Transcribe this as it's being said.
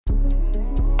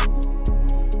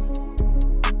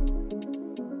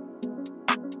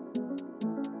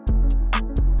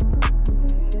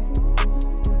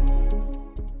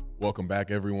Welcome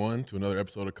back, everyone, to another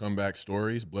episode of Comeback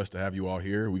Stories. Blessed to have you all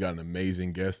here. We got an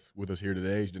amazing guest with us here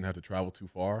today. She didn't have to travel too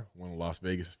far. One of Las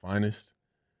Vegas' finest,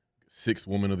 6th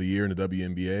Woman of the Year in the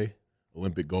WNBA,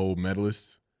 Olympic gold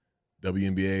medalist,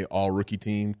 WNBA All-Rookie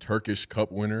Team, Turkish Cup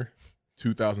winner,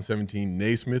 2017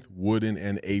 Naismith, Wooden,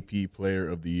 and AP Player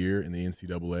of the Year in the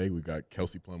NCAA. We've got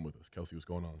Kelsey Plum with us. Kelsey, what's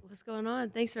going on? What's going on?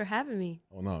 Thanks for having me.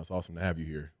 Oh, no, it's awesome to have you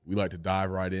here. We like to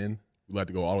dive right in. We like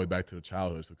to go all the way back to the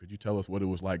childhood. So could you tell us what it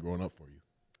was like growing up for you?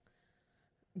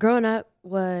 Growing up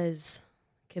was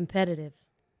competitive.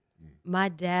 My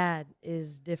dad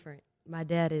is different. My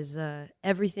dad is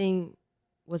everything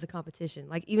was a competition.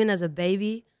 Like even as a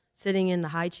baby sitting in the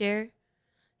high chair,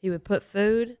 he would put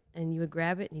food and you would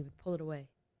grab it and he would pull it away.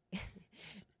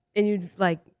 And he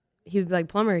would be like,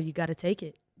 Plumber, you got to take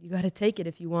it. You got to take it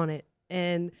if you want it.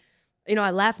 And, you know,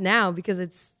 I laugh now because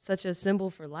it's such a symbol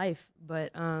for life.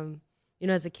 But, you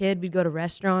know, as a kid, we'd go to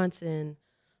restaurants and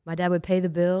my dad would pay the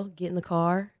bill, get in the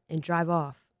car, and drive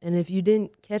off. And if you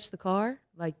didn't catch the car,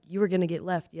 like you were going to get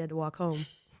left. You had to walk home.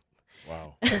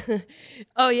 Wow.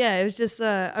 Oh, yeah. It was just,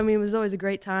 it was always a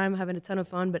great time, having a ton of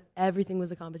fun, but everything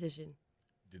was a competition.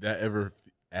 Did that ever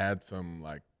add some,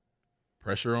 like,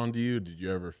 pressure onto you? Did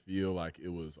you ever feel like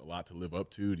it was a lot to live up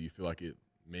to? Do you feel like it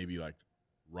maybe, like,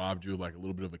 robbed you of, like, a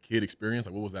little bit of a kid experience?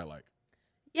 Like, what was that like?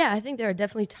 Yeah, I think there are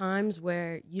definitely times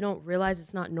where you don't realize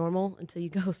it's not normal until you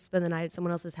go spend the night at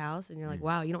someone else's house and you're like,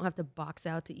 wow, you don't have to box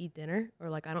out to eat dinner, or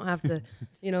like I don't have to,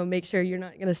 you know, make sure you're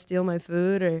not going to steal my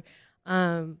food, or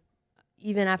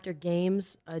even after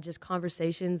games, just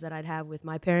conversations that I'd have with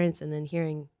my parents and then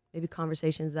hearing maybe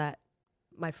conversations that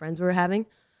my friends were having.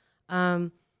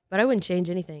 But I wouldn't change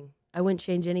anything. I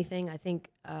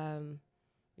think,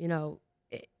 you know,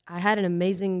 I had an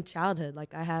amazing childhood.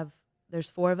 Like there's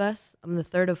 4 of us. I'm the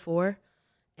 3rd of 4.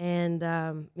 And,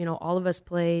 you know, all of us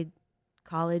played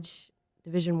college,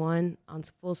 Division I, on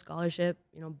full scholarship.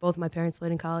 You know, both my parents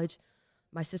played in college.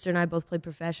 My sister and I both played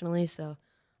professionally. So,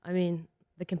 I mean,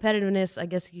 the competitiveness, I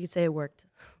guess you could say it worked.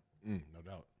 No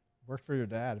doubt. Worked for your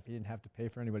dad if he didn't have to pay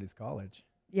for anybody's college.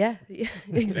 Yeah,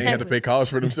 exactly. They had to pay college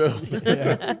for themselves.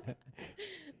 Yeah.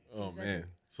 Oh, man.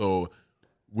 So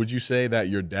would you say that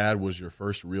your dad was your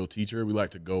first real teacher? We like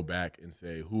to go back and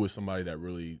say, who was somebody that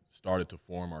really started to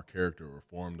form our character or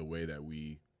form the way that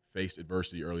we faced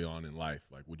adversity early on in life?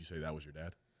 Like, would you say that was your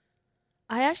dad?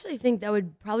 I actually think that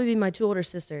would probably be my 2 older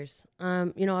sisters.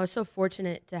 You know, I was so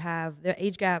fortunate to have their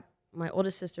age gap. My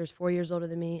oldest sister is 4 years older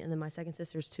than me, and then my second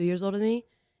sister is 2 years older than me.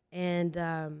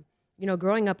 And, you know,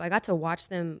 growing up, I got to watch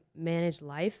them manage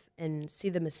life and see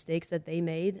the mistakes that they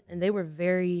made. And they were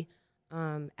very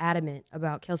adamant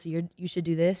about, Kelsey, you should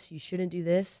do this. You shouldn't do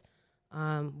this.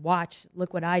 Watch,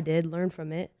 look what I did, learn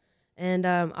from it. And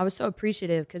I was so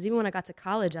appreciative because even when I got to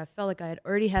college, I felt like I had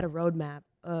already had a roadmap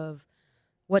of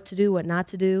what to do, what not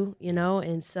to do, you know.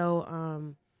 And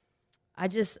so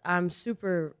I'm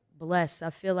super blessed.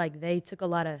 I feel like they took a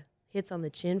lot of hits on the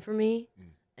chin for me,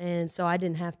 and so I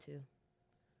didn't have to.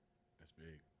 That's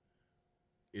big.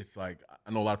 It's like,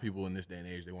 I know a lot of people in this day and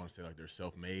age, they want to say like they're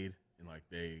self-made and like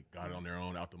they got it on their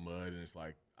own out the mud, and it's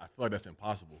like, I feel like that's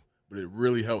impossible. But it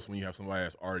really helps when you have somebody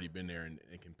that's already been there and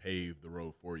can pave the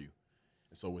road for you.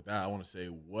 And so with that, I want to say,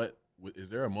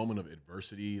 is there a moment of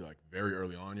adversity, like very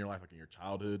early on in your life, like in your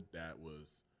childhood, that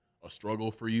was a struggle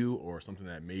for you or something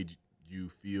that made you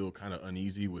feel kind of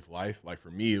uneasy with life? Like for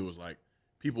me, it was like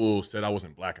people said I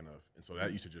wasn't black enough. And so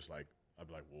that used to just like, I'd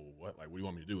be like, well, what? Like, what do you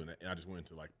want me to do? And I just went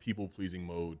into like people-pleasing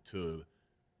mode to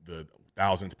the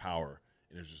 1000th power.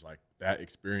 And it's just like that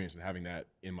experience and having that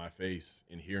in my face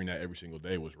and hearing that every single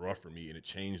day was rough for me, and it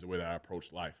changed the way that I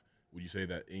approached life. Would you say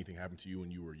that anything happened to you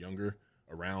when you were younger,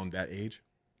 around that age?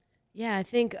 Yeah, I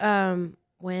think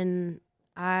when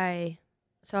I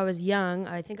was young,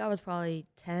 I think I was probably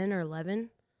 10 or 11,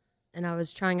 and I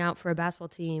was trying out for a basketball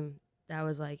team that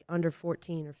was like under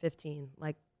 14 or 15,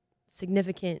 like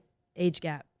significant age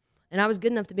gap. And I was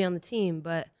good enough to be on the team,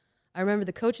 but I remember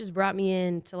the coaches brought me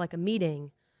in to like a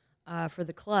meeting for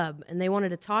the club, and they wanted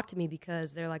to talk to me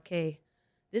because they're like, hey,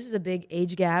 this is a big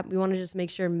age gap. We want to just make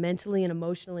sure mentally and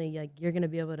emotionally, like, you're going to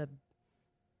be able to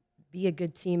be a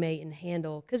good teammate and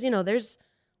handle. Because, you know,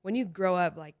 when you grow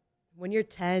up, like, when you're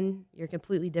 10, you're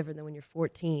completely different than when you're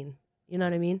 14. You know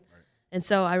what I mean? Right. And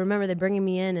so I remember they bringing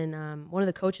me in, and one of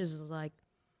the coaches was like,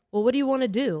 well, what do you want to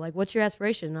do? Like, what's your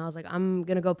aspiration? And I was like, I'm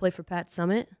going to go play for Pat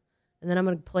Summitt, and then I'm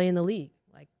going to play in the league.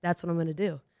 Like, that's what I'm going to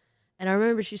do. And I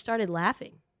remember she started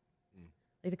laughing.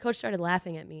 Like, the coach started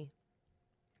laughing at me.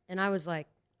 And I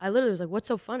literally was like, what's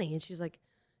so funny? And she's like,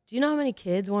 do you know how many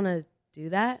kids want to do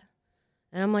that?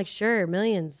 And I'm like, sure,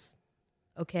 millions.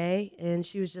 Okay. And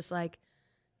she was just like,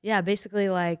 yeah, basically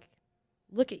like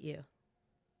look at you.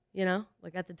 You know,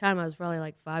 like at the time I was probably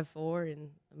like 5'4", and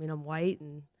I mean I'm white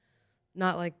and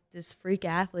not like this freak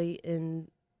athlete, and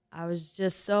I was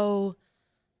just so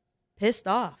pissed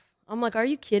off. I'm like, are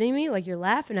you kidding me? Like, you're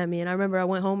laughing at me. And I remember I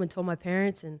went home and told my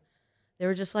parents, and they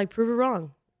were just like, prove it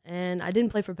wrong. And I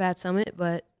didn't play for Pat Summitt,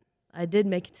 but I did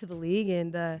make it to the league,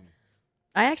 and I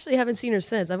actually haven't seen her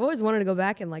since. I've always wanted to go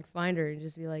back and like find her and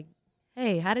just be like,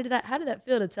 hey, how did that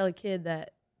feel to tell a kid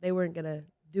that they weren't gonna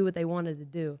do what they wanted to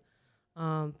do?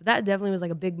 But that definitely was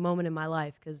like a big moment in my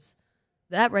life, because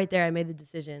that right there, I made the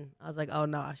decision. I was like, oh,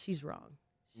 nah, she's wrong.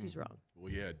 She's wrong.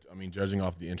 Well, yeah, I mean, judging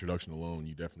off the introduction alone,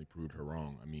 you definitely proved her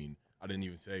wrong. I mean, I didn't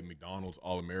even say McDonald's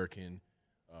All-American,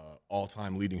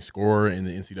 all-time leading scorer in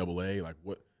the NCAA. Like,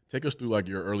 take us through, like,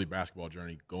 your early basketball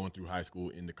journey, going through high school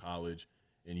into college,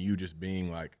 and you just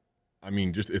being, like, I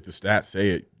mean, just if the stats say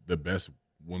it, the best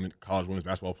college women's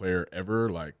basketball player ever,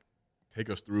 like, take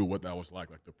us through what that was like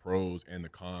the pros and the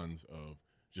cons of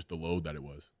just the load that it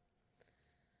was.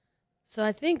 So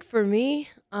I think for me,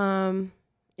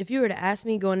 if you were to ask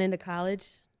me going into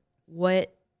college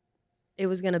what it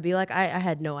was going to be like, I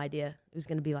had no idea it was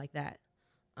going to be like that.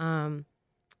 I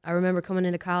remember coming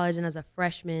into college, and as a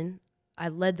freshman, I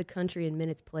led the country in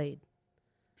minutes played.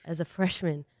 As a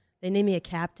freshman, they named me a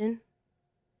captain,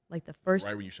 like the first.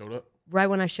 Right when you showed up? Right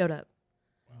when I showed up.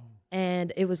 Wow.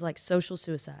 And it was like social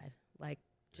suicide. Like,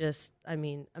 just, I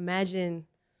mean, imagine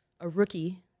a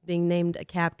rookie being named a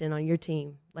captain on your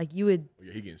team. Like, you would. Oh,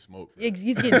 yeah, he's getting smoked.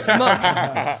 He's getting smoked.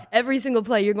 Every single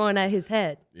play, you're going at his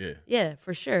head. Yeah. Yeah,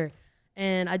 for sure.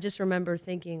 And I just remember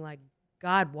thinking, like,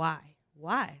 God, why?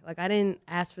 Why? Like, I didn't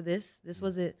ask for this. This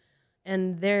wasn't.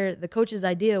 And the coach's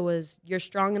idea was, you're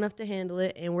strong enough to handle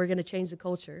it, and we're going to change the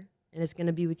culture, and it's going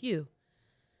to be with you.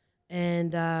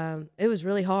 And it was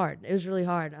really hard. It was really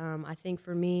hard. I think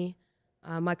for me,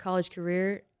 my college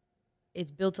career,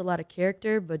 it's built a lot of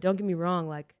character, but don't get me wrong,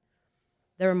 like,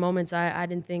 there were moments I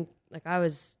didn't think, like, I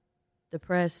was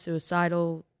depressed,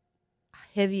 suicidal,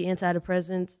 heavy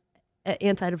antidepressants,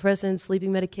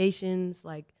 sleeping medications,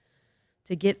 like,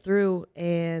 to get through,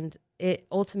 and it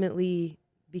ultimately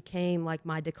became like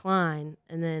my decline.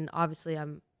 And then obviously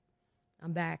I'm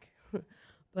back.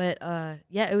 But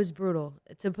yeah, it was brutal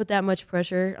to put that much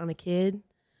pressure on a kid,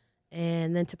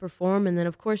 and then to perform. And then,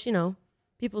 of course, you know,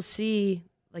 people see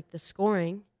like the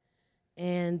scoring,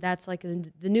 and that's like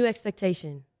the new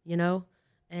expectation, you know?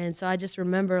 And so I just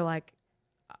remember, like,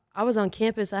 I was on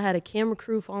campus. I had a camera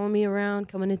crew following me around,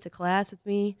 coming into class with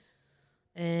me.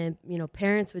 And, you know,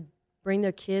 parents would bring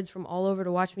their kids from all over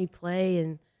to watch me play,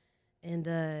 and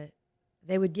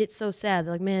they would get so sad.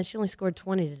 They're like, man, she only scored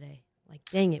 20 today. Like,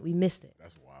 dang it, we missed it.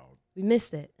 That's wild. We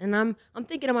missed it. And I'm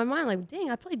thinking in my mind, like,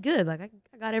 dang, I played good. Like,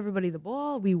 I got everybody the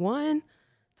ball. We won.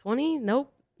 20?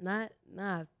 Nope. Nah.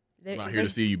 I'm not here to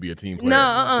see you be a team player.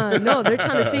 No, they're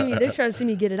trying to see me. They're trying to see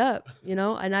me get it up, you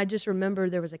know? And I just remember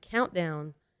there was a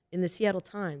countdown in the Seattle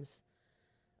Times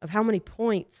of how many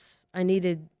points I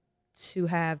needed to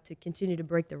have to continue to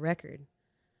break the record.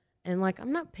 And, like,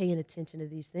 I'm not paying attention to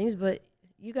these things, but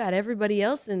you got everybody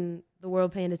else in the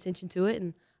world paying attention to it.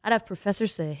 And I'd have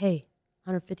professors say, hey,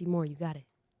 150 more, you got it.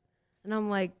 And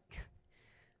I'm like,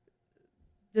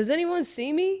 does anyone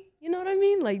see me? You know what I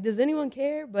mean? Like, does anyone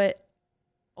care? But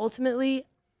ultimately,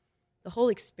 the whole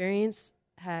experience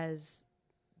has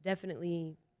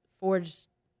definitely forged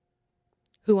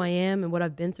who I am and what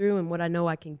I've been through and what I know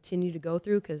I continue to go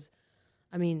through. Because,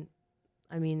 I mean,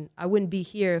 I wouldn't be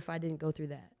here if I didn't go through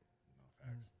that.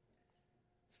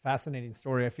 It's a fascinating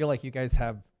story. I feel like you guys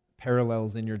have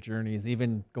parallels in your journeys,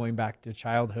 even going back to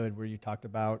childhood, where you talked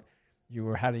about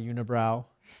had a unibrow,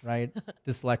 right?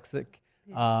 Dyslexic,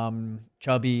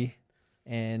 chubby,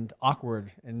 and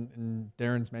awkward. And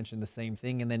Darren's mentioned the same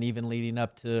thing. And then even leading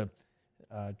up to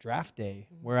draft day,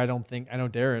 where I know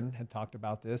Darren had talked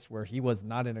about this, where he was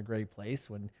not in a great place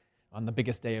on the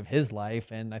biggest day of his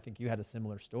life. And I think you had a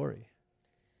similar story.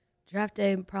 Draft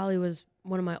day probably was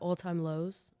one of my all-time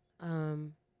lows.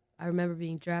 I remember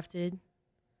being drafted.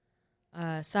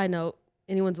 Side note,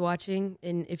 anyone's watching,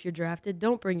 and if you're drafted,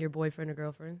 don't bring your boyfriend or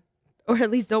girlfriend. Or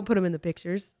at least don't put them in the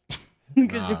pictures.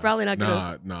 Because you're probably not going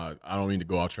to. Nah, I don't mean to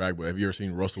go off track, but have you ever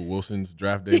seen Russell Wilson's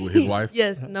draft day with his wife?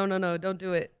 Yes. No, don't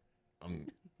do it.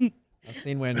 I've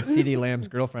seen when CeeDee Lamb's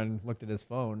girlfriend looked at his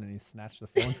phone and he snatched the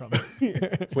phone from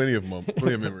her. Plenty of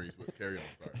memories, but carry on.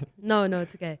 Sorry. No,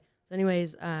 it's okay. So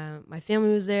anyways, my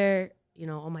family was there. You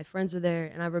know, all my friends were there.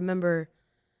 And I remember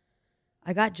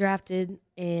I got drafted,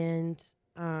 and,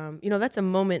 you know, that's a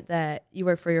moment that you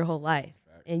work for your whole life.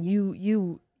 Facts. And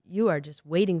you are just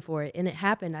waiting for it. And it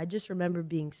happened. I just remember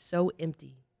being so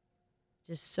empty.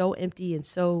 Just so empty and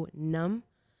so numb.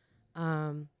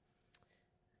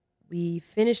 We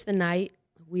finish the night.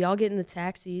 We all get in the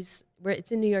taxis.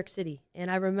 It's in New York City.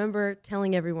 And I remember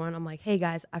telling everyone, I'm like, hey,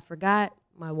 guys, I forgot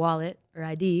my wallet or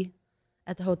ID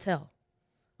at the hotel.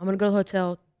 I'm going to go to the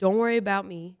hotel. Don't worry about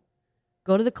me.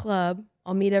 Go to the club.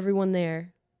 I'll meet everyone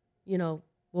there. You know,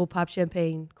 we'll pop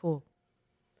champagne. Cool.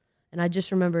 And I just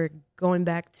remember going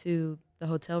back to the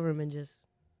hotel room and just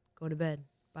going to bed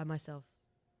by myself.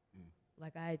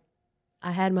 Like I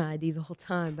had my ID the whole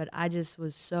time, but I just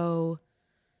was so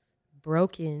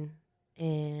broken,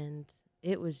 and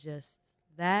it was just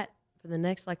that for the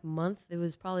next like month. It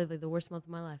was probably like the worst month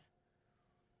of my life.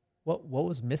 What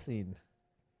was missing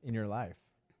in your life?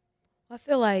 I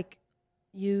feel like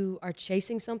you are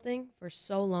chasing something for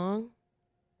so long,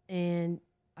 and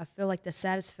I feel like the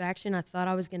satisfaction I thought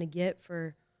I was going to get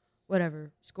for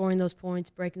whatever, scoring those points,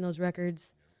 breaking those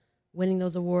records, winning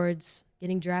those awards,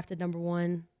 getting drafted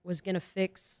 #1 was going to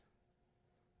fix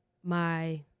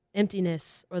my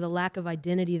emptiness or the lack of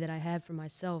identity that I had for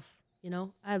myself. You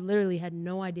know, I literally had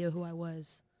no idea who I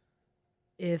was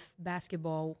if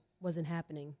basketball wasn't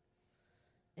happening.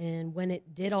 And when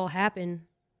it did all happen,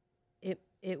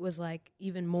 it was like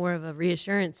even more of a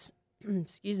reassurance,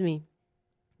 excuse me,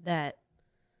 that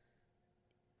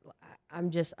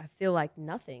I feel like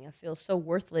nothing. I feel so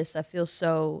worthless. I feel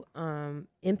so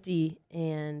empty,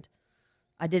 and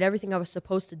I did everything I was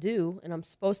supposed to do, and I'm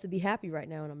supposed to be happy right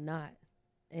now, and I'm not.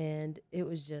 And it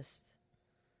was just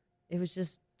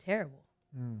terrible.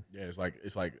 Yeah, it's like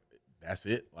that's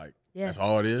it. Like Yeah. that's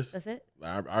all it is. That's it.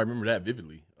 Like, I remember that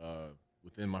vividly.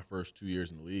 Within my first 2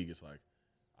 years in the league, it's like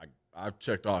I've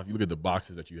checked off. You look at the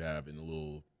boxes that you have in a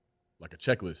little, like a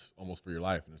checklist almost for your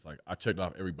life, and it's like I checked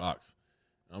off every box.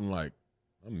 And I'm like,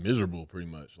 I'm miserable pretty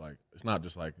much. Like it's not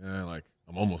just like like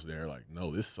I'm almost there. Like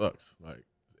no, this sucks. Like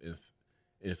it's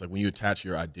like when you attach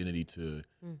your identity to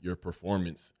your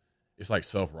performance, it's like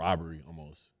self-robbery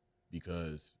almost,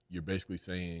 because you're basically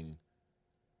saying,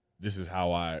 this is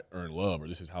how I earn love, or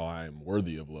this is how I am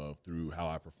worthy of love through how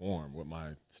I perform, what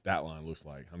my stat line looks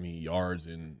like, how many yards,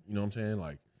 and you know what I'm saying?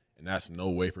 Like, and that's no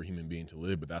way for a human being to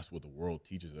live, but that's what the world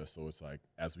teaches us. So it's like,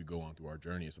 as we go on through our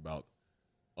journey, it's about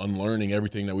unlearning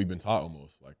everything that we've been taught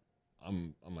almost. Like,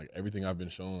 I'm like, everything I've been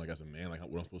shown, like as a man, like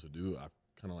what I'm supposed to do, I've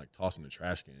kind of like tossed in the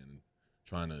trash can and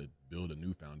trying to build a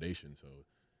new foundation. So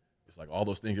it's like all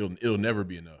those things, it'll never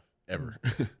be enough, ever.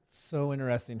 So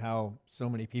interesting how so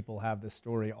many people have this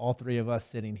story. All three of us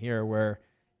sitting here, where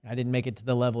I didn't make it to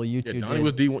the level you two Donnie did.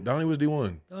 was D1. Donnie was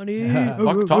D1. Donnie.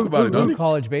 Talk about it, Donnie.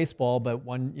 College baseball, but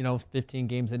 15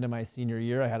 games into my senior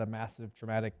year, I had a massive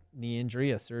traumatic knee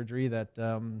injury, a surgery that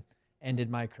ended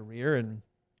my career and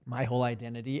my whole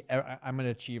identity. I'm an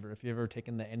achiever. If you've ever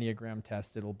taken the Enneagram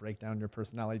test, it'll break down your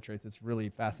personality traits. It's really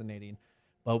fascinating.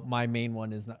 But my main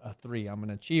one is a 3. I'm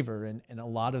an achiever. And a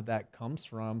lot of that comes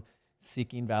from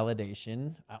seeking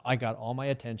validation. I got all my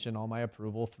attention, all my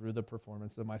approval through the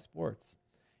performance of my sports.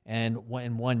 And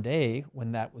when one day,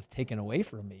 when that was taken away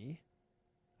from me,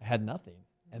 I had nothing.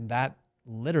 And that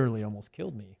literally almost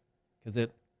killed me, because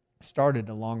it started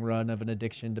a long run of an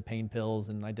addiction to pain pills,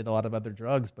 and I did a lot of other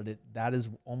drugs, but that is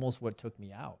almost what took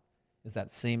me out, is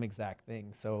that same exact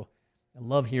thing. So I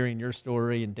love hearing your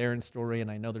story and Darren's story,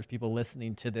 and I know there's people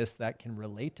listening to this that can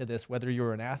relate to this, whether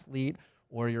you're an athlete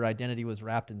or your identity was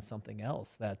wrapped in something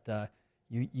else, that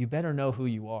you better know who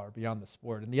you are beyond the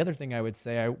sport. And the other thing I would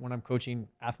say, when I'm coaching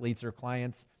athletes or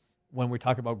clients, when we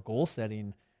talk about goal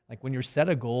setting, like when you set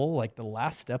a goal, like the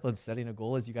last step of setting a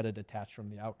goal is you got to detach from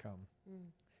the outcome.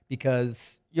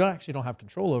 Because you actually don't have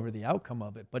control over the outcome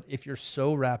of it. But if you're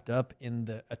so wrapped up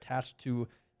in attached to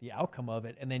the outcome of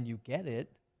it, and then you get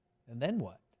it, and then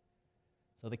what?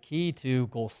 So the key to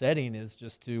goal setting is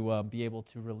just to be able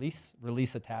to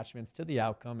release attachments to the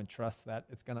outcome and trust that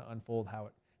it's going to unfold how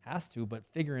it has to, but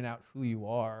figuring out who you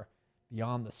are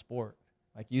beyond the sport.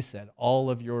 Like you said, all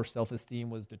of your self-esteem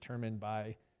was determined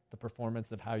by the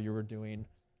performance of how you were doing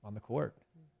on the court.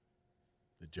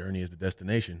 The journey is the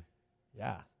destination.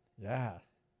 Yeah.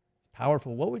 It's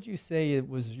powerful. What would you say it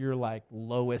was your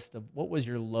lowest of, what was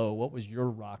your low? What was your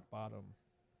rock bottom?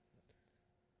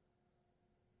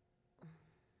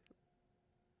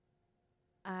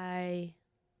 I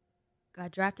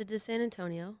got drafted to San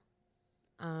Antonio,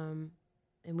 and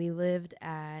we lived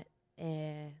at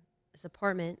this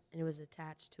apartment, and it was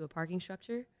attached to a parking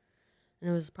structure, and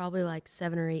it was probably like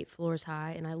 7 or 8 floors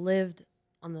high, and I lived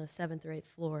on the 7th or 8th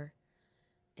floor.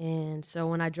 And so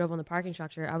when I drove on the parking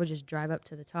structure, I would just drive up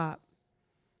to the top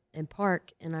and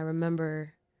park. And I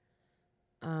remember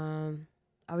I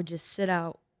would just sit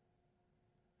out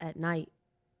at night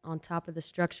on top of the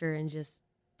structure and just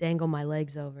dangle my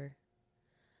legs over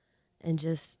and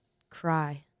just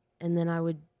cry. And then I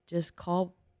would just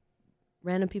call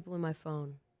random people in my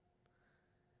phone.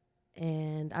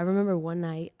 And I remember one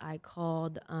night I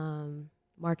called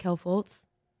Markel Fultz.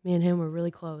 Me and him were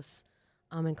really close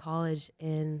in college,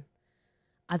 and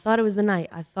I thought it was the night.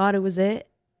 I thought it was it.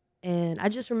 And I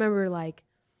just remember, like,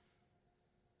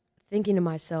 thinking to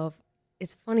myself,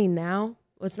 it's funny now.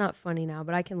 Well, it's not funny now,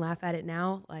 but I can laugh at it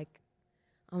now. Like,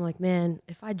 I'm like, man,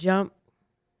 if I jump,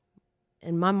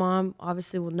 and my mom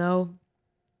obviously will know,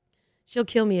 she'll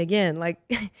kill me again. Like,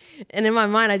 and in my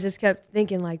mind, I just kept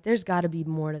thinking, like, there's got to be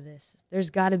more to this. There's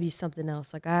got to be something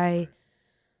else. Like, I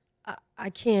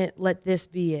can't let this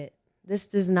be it. This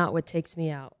is not what takes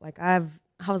me out. Like, I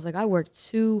was like, I worked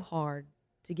too hard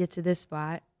to get to this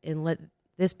spot and let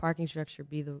this parking structure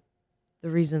be the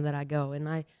reason that I go.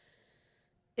 And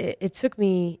it took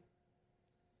me,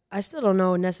 I still don't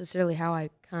know necessarily how I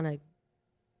kind of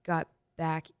got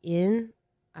back in.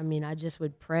 I mean, I just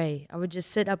would pray. I would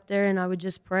just sit up there and I would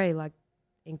just pray, like,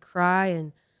 and cry.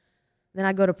 And then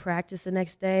I go to practice the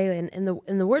next day. And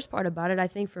the worst part about it, I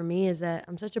think, for me, is that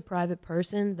I'm such a private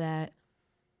person that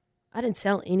I didn't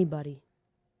tell anybody.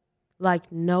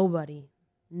 Like, nobody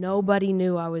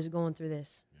knew I was going through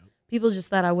this. Yep. People just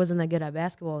thought I wasn't that good at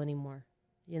basketball anymore.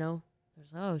 You know,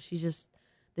 there's, she's just,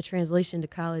 the translation to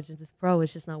college and to pro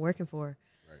is just not working for her.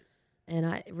 Right. And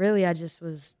I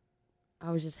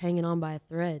was just hanging on by a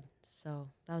thread. So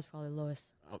that was probably the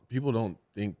lowest. People don't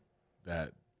think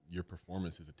that your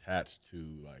performance is attached to,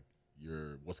 like,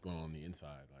 what's going on the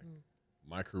inside. Like,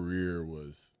 my career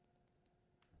was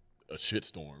a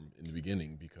shitstorm in the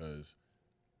beginning because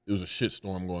there was a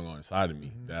shitstorm going on inside of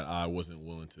me that I wasn't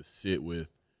willing to sit with,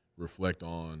 reflect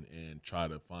on, and try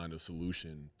to find a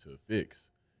solution to fix.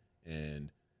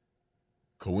 And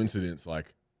coincidence,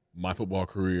 like, my football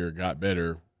career got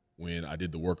better when I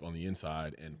did the work on the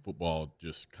inside, and football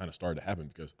just kind of started to happen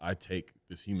because I take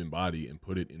this human body and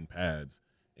put it in pads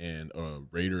and a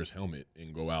Raiders helmet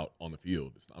and go out on the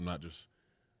field. I'm not just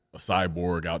a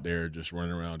cyborg out there just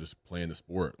running around just playing the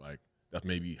sport. Like, that's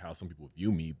maybe how some people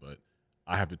view me, but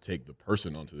I have to take the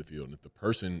person onto the field. And if the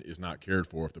person is not cared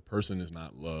for, if the person is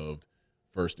not loved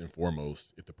first and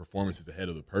foremost, if the performance is ahead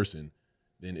of the person,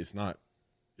 then it's going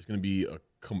to be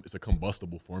it's a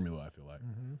combustible formula, I feel like.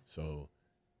 So,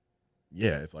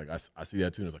 yeah, it's like I see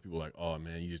that too. And it's like people are like, oh,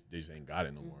 man, they just ain't got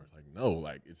it no more. It's like, no,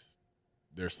 like,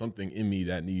 there's something in me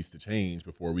that needs to change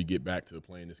before we get back to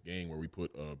playing this game where we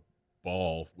put a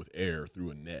ball with air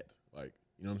through a net. Like,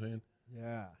 you know what I'm saying?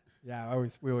 Yeah. Yeah,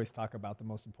 we always talk about the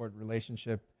most important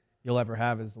relationship you'll ever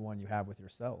have is the one you have with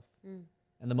yourself.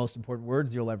 And the most important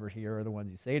words you'll ever hear are the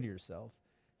ones you say to yourself.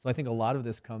 So I think a lot of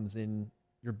this comes in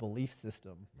your belief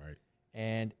system. Right.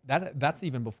 And that's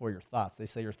even before your thoughts. They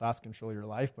say your thoughts control your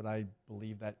life, but I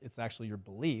believe that it's actually your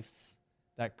beliefs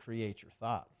that create your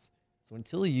thoughts. So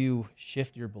until you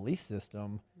shift your belief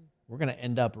system, we're going to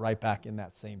end up right back in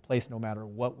that same place no matter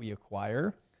what we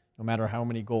acquire. No matter how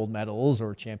many gold medals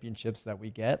or championships that we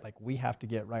get, like, we have to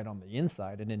get right on the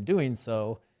inside. And in doing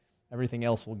so, everything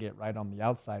else will get right on the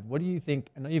outside. What do you think?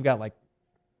 I know you've got, like,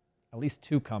 at least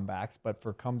 2 comebacks, but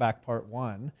for comeback part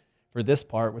 1, for this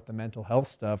part with the mental health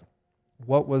stuff,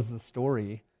 what was the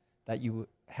story that you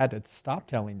had to stop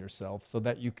telling yourself so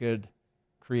that you could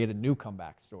create a new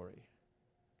comeback story?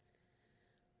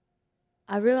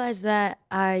 I realized that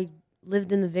I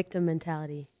lived in the victim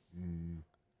mentality.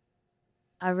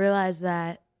 I realized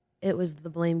that it was the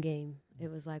blame game. It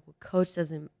was like, well, coach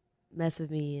doesn't mess with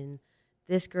me, and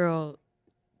this girl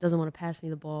doesn't want to pass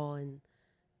me the ball,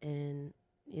 and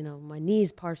you know, my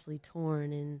knee's partially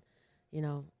torn, and you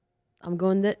know, I'm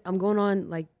going on,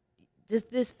 like,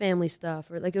 just this family stuff,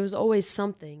 or like, it was always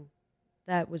something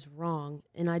that was wrong.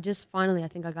 And I just finally, I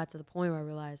think I got to the point where I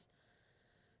realized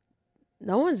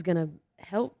no one's gonna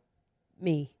help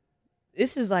me.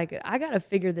 This is like, I got to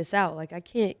figure this out. Like, I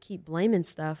can't keep blaming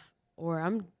stuff or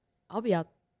I'll be out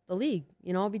the league,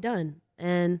 you know, I'll be done.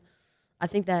 And I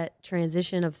think that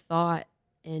transition of thought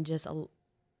and just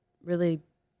really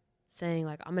saying,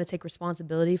 like, I'm going to take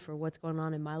responsibility for what's going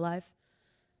on in my life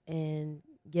and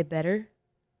get better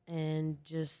and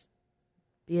just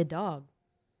be a dog.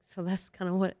 So that's kind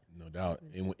of what. No doubt.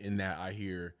 And in that, I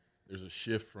hear there's a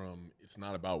shift from, it's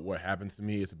not about what happens to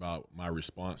me, it's about my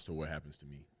response to what happens to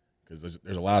me. Because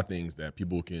there's a lot of things that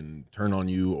people can turn on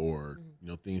you, or you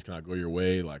know, things cannot go your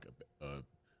way. Like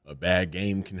a bad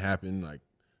game can happen. Like,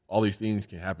 all these things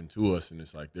can happen to us, and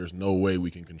it's like there's no way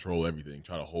we can control everything.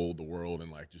 Try to hold the world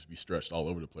and, like, just be stretched all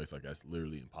over the place. Like, that's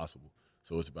literally impossible.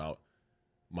 So it's about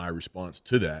my response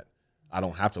to that. I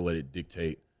don't have to let it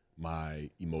dictate my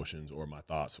emotions or my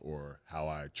thoughts or how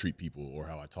I treat people or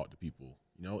how I talk to people.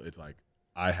 You know, it's like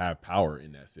I have power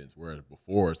in that sense. Whereas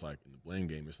before, it's like in the blame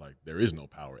game, it's like there is no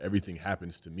power. Everything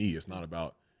happens to me. It's not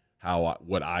about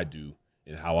what I do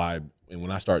and and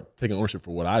when I start taking ownership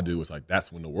for what I do, it's like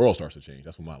that's when the world starts to change.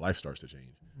 That's when my life starts to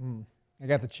change. I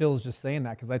got the chills just saying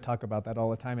that because I talk about that all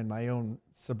the time in my own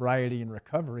sobriety and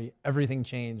recovery. Everything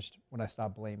changed when I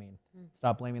stopped blaming.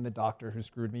 Stopped blaming the doctor who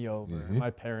screwed me over, and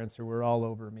my parents who were all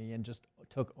over me, and just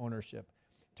took ownership,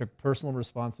 took personal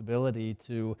responsibility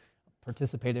to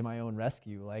participate in my own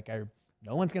rescue. Like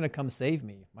no one's going to come save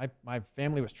me. My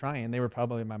family was trying. They were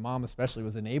probably, my mom especially,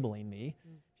 was enabling me.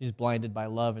 She's blinded by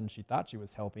love, and she thought she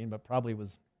was helping, but probably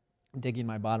was digging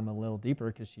my bottom a little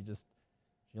deeper because she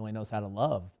only knows how to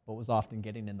love, but was often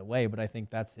getting in the way. But I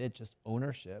think that's it, just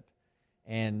ownership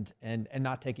and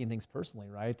not taking things personally,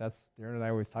 right? That's, Darren and I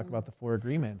always talk about the 4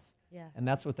 agreements. Yeah. And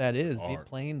that's what that is. Hard.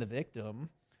 Playing the victim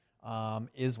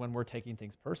is when we're taking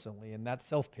things personally. And that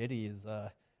self-pity is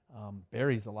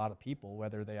buries a lot of people,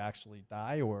 whether they actually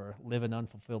die or live an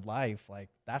unfulfilled life. Like,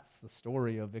 that's the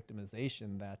story of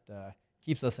victimization that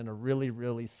keeps us in a really,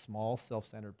 really small,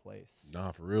 self-centered place.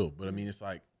 Nah, for real. But I mean, it's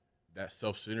like that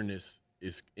self-centeredness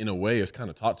is, in a way, it's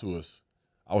kind of taught to us.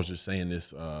 I was just saying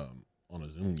this on a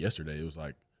Zoom yesterday. It was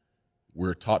like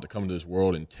we're taught to come into this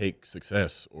world and take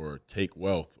success or take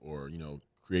wealth or,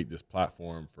 create this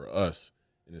platform for us.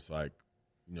 And it's like,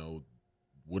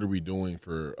 what are we doing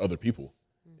for other people?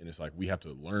 And it's like we have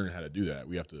to learn how to do that.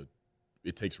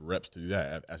 It takes reps to do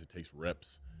that, as it takes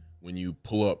reps when you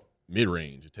pull up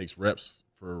mid-range. It takes reps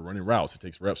for running routes. It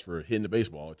takes reps for hitting the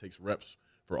baseball. It takes reps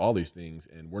for all these things.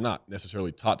 And we're not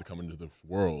necessarily taught to come into this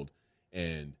world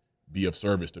and be of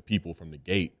service to people from the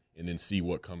gate and then see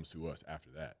what comes to us after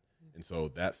that. And so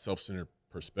that self-centered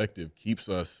perspective keeps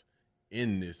us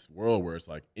in this world where it's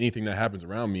like anything that happens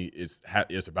around me, it's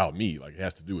about me. Like, it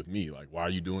has to do with me. Like, why are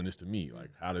you doing this to me? Like,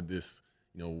 how did this,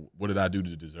 what did I do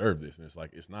to deserve this? And it's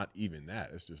like, it's not even that.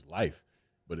 It's just life.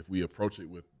 But if we approach it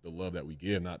with the love that we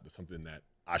give, not something that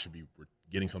I should be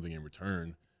getting something in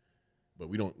return, but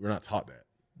we're not taught that.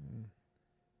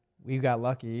 We got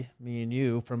lucky, me and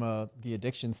you, from the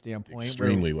addiction standpoint.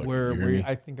 Extremely lucky.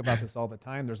 I think about this all the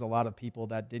time. There's a lot of people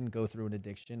that didn't go through an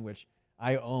addiction, which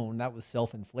I own. That was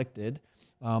self-inflicted.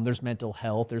 There's mental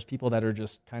health. There's people that are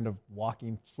just kind of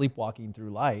sleepwalking through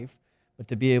life. But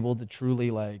to be able to truly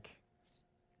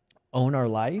own our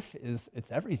life it's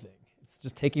everything. It's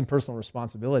just taking personal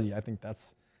responsibility. I think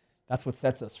that's what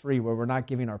sets us free, where we're not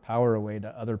giving our power away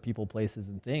to other people, places,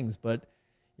 and things. But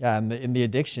yeah, in the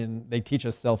addiction, they teach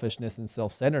us selfishness and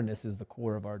self-centeredness is the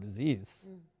core of our disease.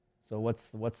 So what's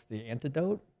the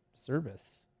antidote?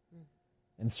 Service.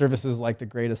 And service is like the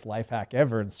greatest life hack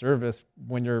ever. And service,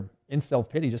 when you're in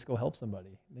self-pity, just go help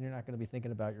somebody. Then you're not going to be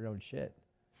thinking about your own shit.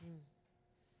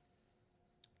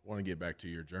 I want to get back to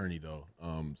your journey though.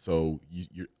 So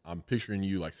I'm picturing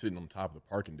you like sitting on top of the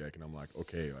parking deck, and I'm like,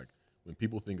 okay, like when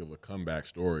people think of a comeback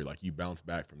story, like you bounce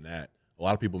back from that, a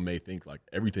lot of people may think like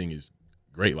everything is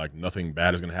great, like nothing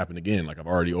bad is going to happen again. Like I've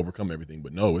already overcome everything,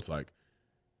 but no, it's like,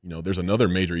 there's another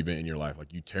major event in your life,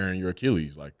 like you tearing your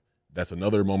Achilles, like that's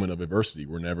another moment of adversity.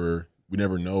 We never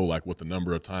know like what the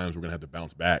number of times we're going to have to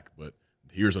bounce back, but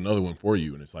here's another one for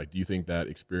you. And it's like, do you think that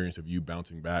experience of you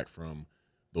bouncing back from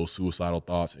those suicidal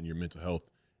thoughts and your mental health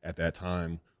at that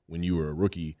time when you were a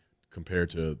rookie compared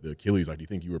to the Achilles, like do you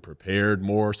think you were prepared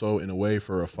more so in a way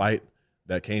for a fight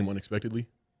that came unexpectedly?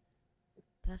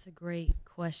 That's a great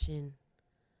question.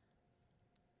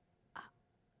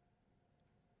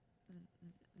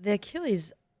 The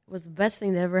Achilles was the best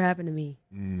thing that ever happened to me.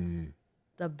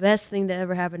 The best thing that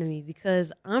ever happened to me,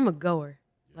 because I'm a goer.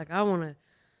 Like I want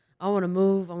to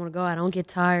move. I want to go. I don't get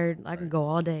tired. I can go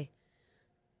all day.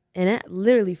 And it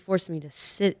literally forced me to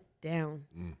sit down.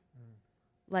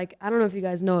 Like, I don't know if you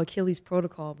guys know Achilles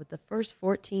protocol, but the first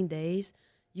 14 days,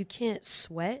 you can't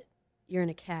sweat. You're in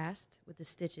a cast with the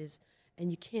stitches, and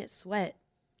you can't sweat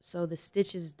so the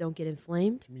stitches don't get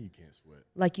inflamed. To me, you can't sweat.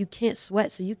 Like, you can't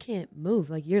sweat, so you can't move.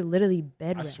 Like, you're literally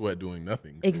bed rest. I sweat doing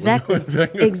nothing. Exactly.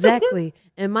 Exactly.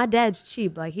 And my dad's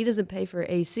cheap. Like, he doesn't pay for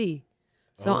AC.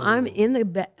 So I'm in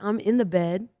the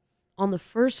bed on the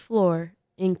first floor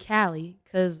in Cali,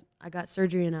 because I got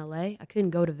surgery in LA. I couldn't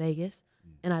go to Vegas,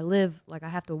 and I live like I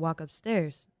have to walk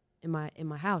upstairs in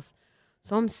my house.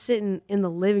 So I'm sitting in the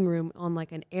living room on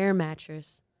like an air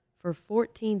mattress for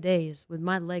 14 days with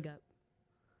my leg up,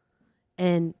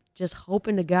 and just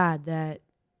hoping to God that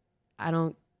I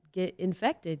don't get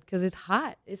infected, because it's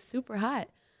hot. It's super hot,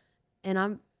 and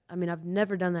I've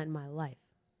never done that in my life.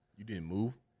 You didn't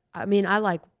move? I mean, I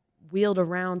like wheeled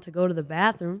around to go to the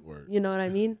bathroom. Word. You know what I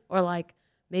mean? Or like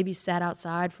maybe sat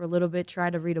outside for a little bit,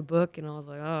 tried to read a book, and I was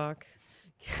like, oh,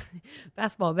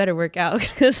 basketball better work out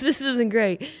because this isn't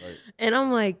great. Right. And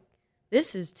I'm like,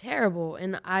 this is terrible.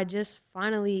 And I just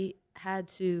finally had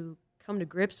to come to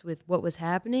grips with what was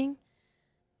happening.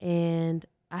 And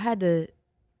I had to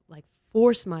like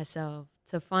force myself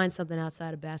to find something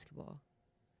outside of basketball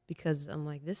because I'm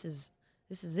like, this is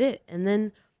it. And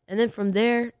then from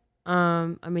there,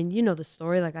 I mean, you know the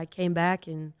story. Like I came back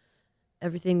and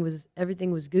everything was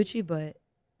Gucci, but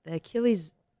the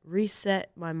Achilles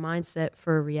reset my mindset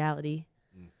for reality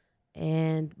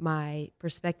and my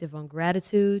perspective on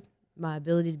gratitude, my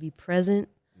ability to be present.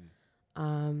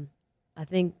 I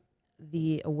think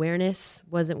the awareness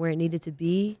wasn't where it needed to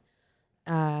be.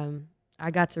 I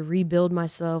got to rebuild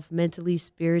myself mentally,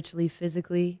 spiritually,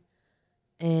 physically.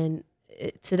 And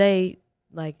today,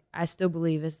 like, I still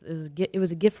believe it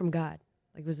was a gift from God.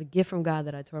 Like, it was a gift from God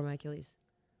that I tore my Achilles.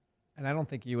 And I don't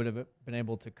think you would have been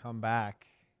able to come back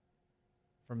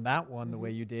from that one the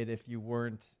way you did if you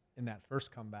weren't in that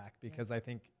first comeback, because I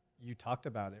think you talked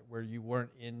about it where you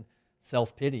weren't in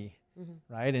self-pity,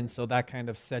 right? And so that kind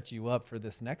of set you up for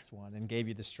this next one and gave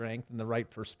you the strength and the right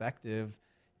perspective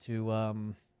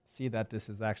to see that this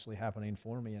is actually happening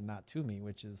for me and not to me,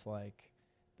 which is like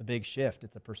the big shift.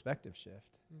 It's a perspective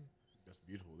shift. That's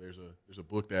beautiful. There's a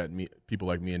book that people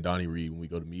like me and Donnie read when we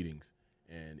go to meetings,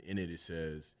 and in it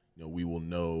says, you know, we will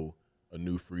know a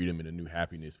new freedom and a new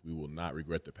happiness. We will not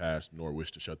regret the past nor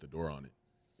wish to shut the door on it.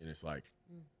 And it's like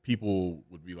people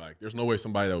would be like, there's no way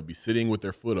somebody that would be sitting with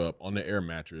their foot up on the air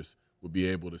mattress would be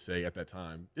able to say at that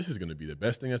time, this is going to be the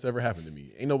best thing that's ever happened to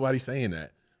me. Ain't nobody saying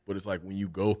that. But it's like when you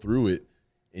go through it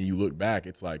and you look back,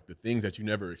 it's like the things that you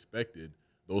never expected,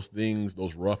 those things,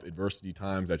 those rough adversity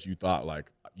times that you thought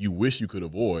like you wish you could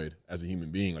avoid as a human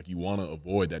being, like you want to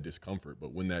avoid that discomfort.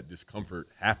 But when that discomfort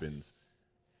happens,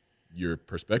 your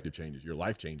perspective changes, your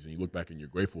life changes, and you look back and you're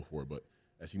grateful for it. But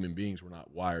as human beings, we're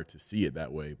not wired to see it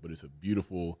that way. But it's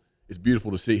beautiful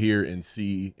to sit here and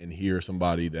see and hear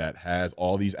somebody that has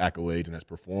all these accolades and has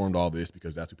performed all this,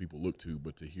 because that's what people look to.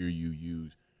 But to hear you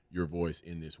use your voice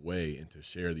in this way and to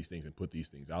share these things and put these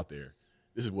things out there,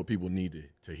 this is what people need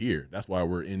to hear. That's why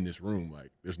we're in this room.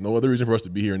 Like, there's no other reason for us to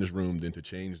be here in this room than to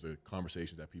change the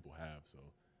conversations that people have. So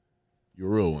you're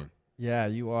a real one. Yeah,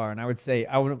 you are. And I would say,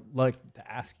 I would like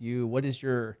to ask you,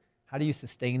 how do you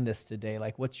sustain this today?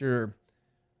 Like, what's your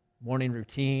morning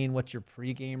routine? What's your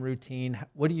pregame routine?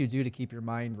 What do you do to keep your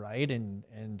mind right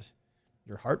and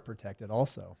your heart protected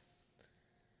also?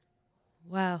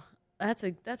 Wow, that's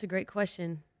a great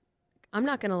question. I'm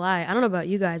not gonna lie. I don't know about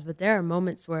you guys, but there are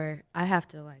moments where I have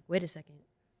to like, wait a second,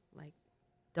 like,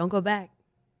 don't go back.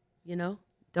 You know,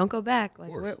 don't go back.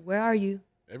 Like, where are you?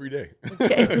 Every day.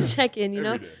 To check in. You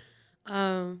know. Every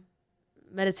day.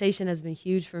 Meditation has been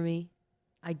huge for me.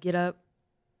 I get up.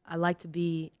 I like to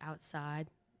be outside.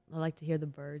 I like to hear the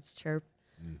birds chirp.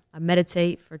 I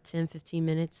meditate for 10, 15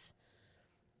 minutes.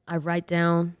 I write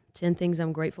down 10 things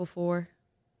I'm grateful for.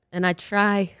 And I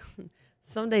try,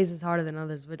 some days it's harder than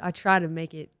others, but I try to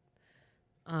make it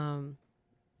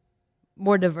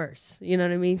more diverse. You know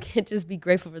what I mean? Can't just be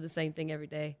grateful for the same thing every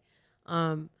day.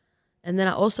 And then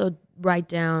I also write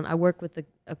down, I work with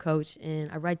a coach,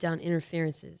 and I write down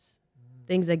interferences,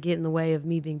 things that get in the way of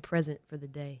me being present for the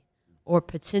day, or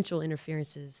potential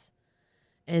interferences.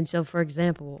 And so, for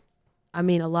example, I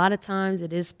mean, a lot of times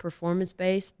it is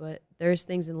performance-based, but there's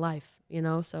things in life, you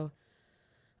know? So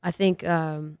I think,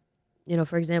 you know,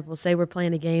 for example, say we're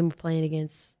playing a game, we're playing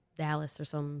against Dallas or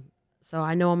something. So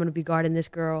I know I'm going to be guarding this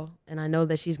girl, and I know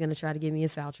that she's going to try to get me in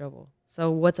foul trouble.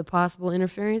 So what's a possible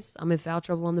interference? I'm in foul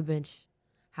trouble on the bench.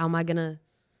 How am I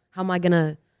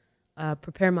gonna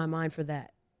prepare my mind for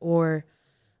that? Or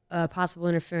possible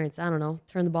interference, I don't know,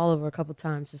 turn the ball over a couple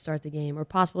times to start the game. Or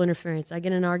possible interference, I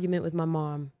get in an argument with my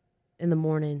mom in the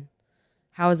morning.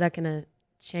 How is that gonna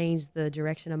change the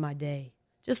direction of my day?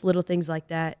 Just little things like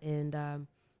that, and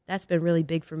that's been really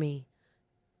big for me,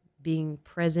 being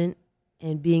present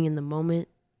and being in the moment,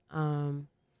 and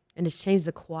it's changed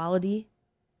the quality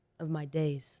of my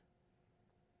days.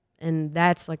 And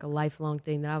that's like a lifelong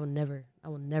thing that I will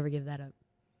never give that up.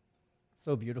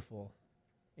 So beautiful.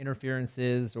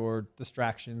 Interferences or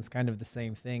distractions, kind of the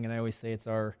same thing. And I always say it's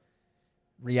our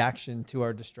reaction to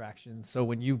our distractions. So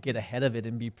when you get ahead of it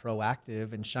and be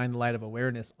proactive and shine the light of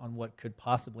awareness on what could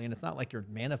possibly, and it's not like you're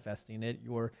manifesting it,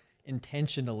 you're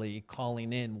intentionally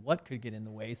calling in what could get in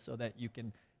the way so that you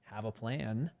can have a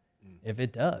plan if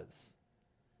it does.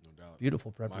 No doubt. It's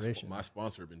beautiful preparation. My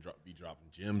sponsor be dropping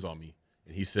gems on me.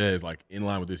 And he says, like, in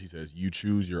line with this, he says, you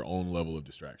choose your own level of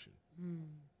distraction.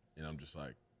 And I'm just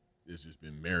like, it's just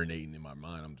been marinating in my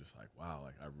mind. I'm just like, wow,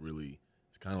 like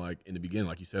it's kind of like in the beginning,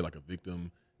 like you said, like a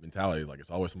victim mentality is like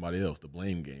it's always somebody else, the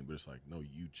blame game. But it's like, no,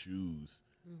 you choose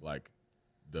like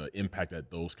the impact that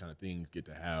those kind of things get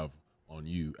to have on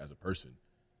you as a person.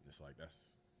 And it's like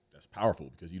that's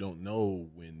powerful because you don't know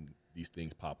when these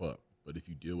things pop up. But if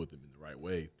you deal with them in the right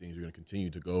way, things are going to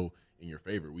continue to go in your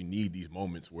favor. We need these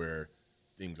moments where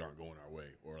things aren't going our way,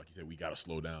 or like you said, we got to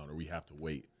slow down, or we have to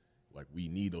wait. Like we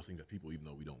need those things as people, even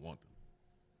though we don't want them.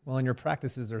 Well, and your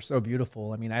practices are so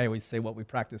beautiful. I mean, I always say what we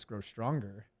practice grows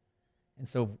stronger. And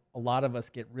so a lot of us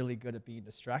get really good at being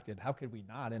distracted. How could we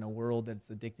not in a world that's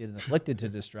addicted and afflicted to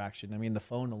distraction? I mean, the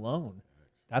phone alone,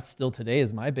 that's still today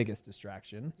is my biggest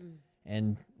distraction.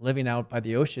 And living out by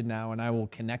the ocean now, and I will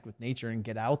connect with nature and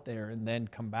get out there and then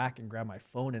come back and grab my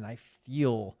phone, and I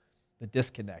feel the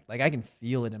disconnect. Like I can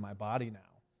feel it in my body now.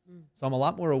 So I'm a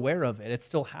lot more aware of it. It's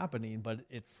still happening, but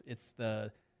it's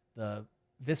the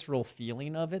visceral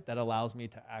feeling of it that allows me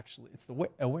to actually, it's the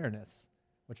awareness,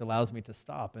 which allows me to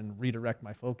stop and redirect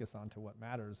my focus onto what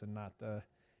matters and not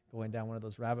going down one of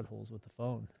those rabbit holes with the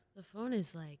phone. The phone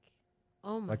is like,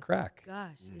 oh It's my like crack.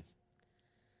 gosh, it's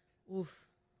oof.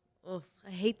 I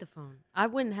hate the phone. I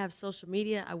wouldn't have social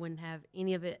media. I wouldn't have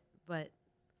any of it, but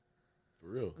For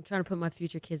real. I'm trying to put my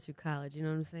future kids through college. You know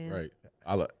what I'm saying? Right.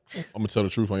 I'm gonna tell the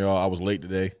truth on y'all. I was late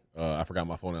today. I forgot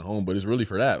my phone at home, but it's really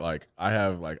for that. Like I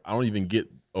don't even get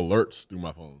alerts through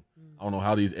my phone. I don't know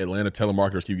how these Atlanta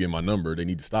telemarketers keep getting my number. They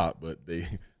need to stop, but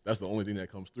that's the only thing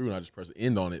that comes through, and I just press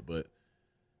end on it. But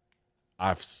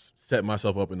I've set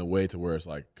myself up in a way to where it's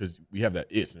like, because we have that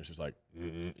itch, and it's just like,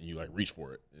 and you like reach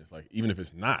for it. And it's like, even if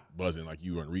it's not buzzing, like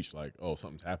you unreached, like, oh,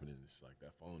 something's happening. It's like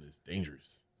that phone is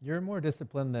dangerous. You're more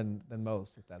disciplined than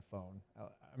most with that phone.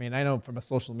 I mean, I know from a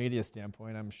social media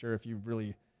standpoint, I'm sure if you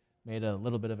really made a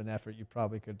little bit of an effort, you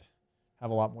probably could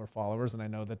have a lot more followers. And I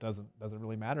know that doesn't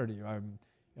really matter to you.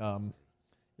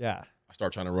 Yeah. I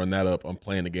start trying to run that up. I'm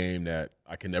playing the game that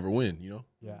I can never win, you know?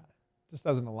 Yeah. Just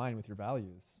doesn't align with your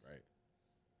values. Right.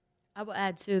 I will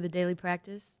add to the daily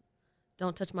practice.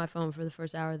 Don't touch my phone for the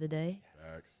first hour of the day.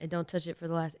 Facts. And don't touch it for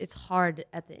the last. It's hard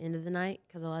at the end of the night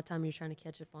because a lot of time you're trying to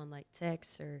catch up on like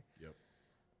texts or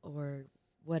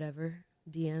whatever,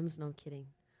 DMs. No, I'm kidding.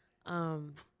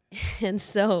 And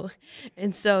so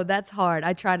that's hard.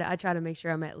 I try to make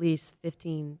sure I'm at least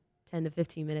 10 to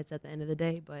 15 minutes at the end of the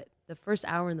day. But the first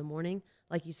hour in the morning,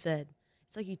 like you said,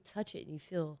 it's like you touch it and you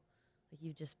feel like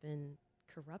you've just been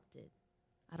corrupted.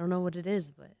 I don't know what it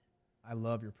is, but I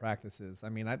love your practices. I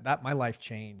mean, my life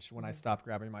changed when I stopped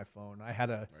grabbing my phone. I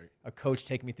had a coach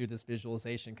take me through this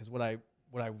visualization because what I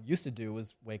used to do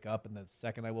was wake up, and the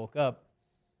second I woke up,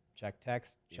 check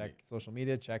text, check social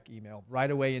media, check email, right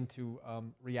away into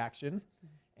reaction,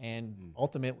 and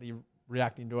ultimately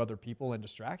reacting to other people and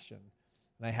distraction.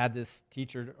 And I had this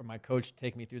teacher or my coach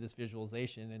take me through this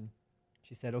visualization, and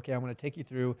she said, okay, I'm going to take you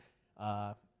through,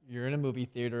 you're in a movie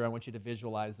theater. I want you to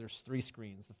visualize there's 3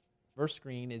 screens. The first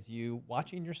screen is you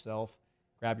watching yourself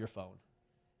grab your phone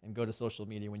and go to social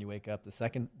media when you wake up. The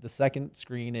second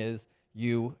screen is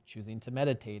you choosing to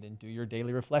meditate and do your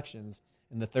daily reflections.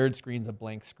 And the third screen's a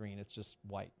blank screen. It's just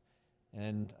white.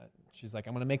 And she's like,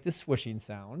 I'm going to make this swooshing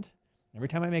sound. Every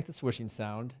time I make the swooshing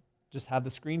sound, just have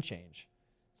the screen change.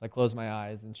 So I close my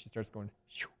eyes, and she starts going,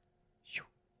 shoo, shoo,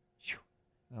 shoo.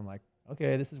 And I'm like,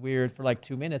 okay, this is weird, for like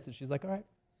 2 minutes. And she's like, all right,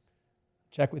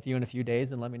 check with you in a few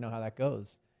days and let me know how that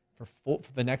goes. For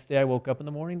the next day, I woke up in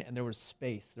the morning, and there was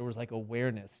space. There was like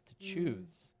awareness to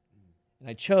choose. And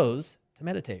I chose to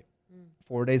meditate.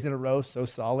 4 days in a row, so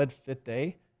solid, 5th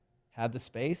day, had the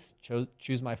space,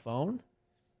 choose my phone,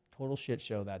 total shit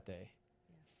show that day.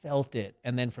 Felt it.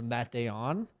 And then from that day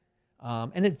on,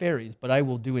 and it varies, but I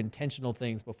will do intentional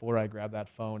things before I grab that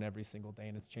phone every single day,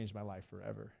 and it's changed my life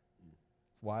forever.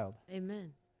 It's wild.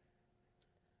 amen.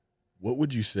 What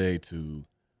would you say to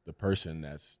the person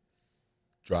that's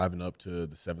driving up to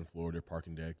the 7th floor of their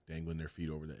parking deck, dangling their feet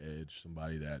over the edge,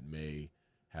 somebody that may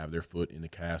have their foot in the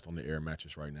cast on the air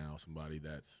mattress right now, somebody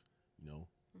that's,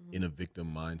 in a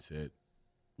victim mindset?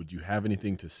 Would you have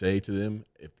anything to say to them?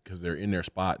 Because they're in their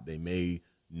spot, they may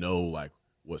know like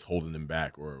what's holding them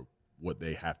back or what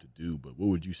they have to do, but what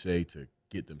would you say to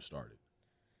get them started?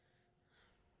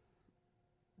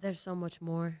 There's so much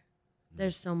more.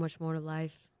 There's so much more to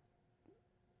life.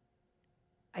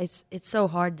 It's so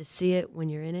hard to see it when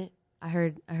you're in it. I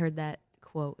heard that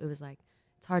quote. It was like,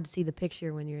 it's hard to see the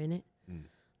picture when you're in it.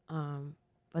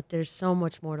 But there's so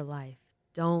much more to life.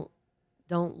 Don't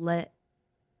let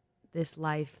this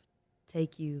life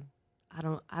take you. I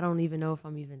don't even know if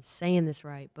I'm even saying this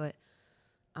right, but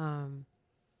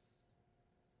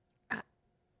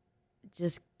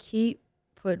just keep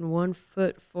putting one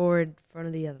foot forward in front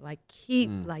of the other. Like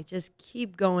just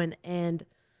keep going. And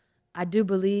I do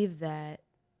believe that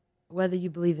whether you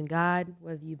believe in God,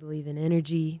 whether you believe in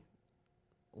energy,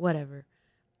 whatever,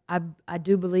 I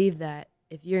do believe that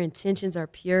if your intentions are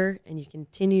pure and you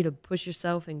continue to push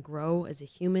yourself and grow as a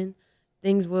human,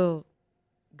 things will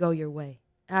go your way.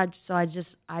 So I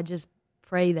just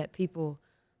pray that people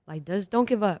like just don't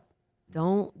give up.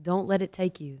 Don't let it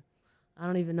take you. I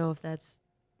don't even know if that's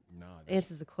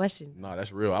answers the question. No,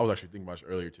 that's real. I was actually thinking about this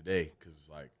earlier today because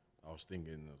like I was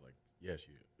like, yeah,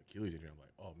 she Achilles injury. I'm like,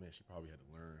 oh man, she probably had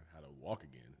to learn how to walk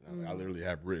again. And I literally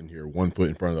have written here 1 foot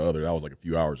in front of the other. That was like a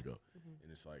few hours ago,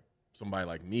 and it's like somebody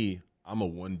like me. I'm a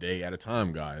 1 day at a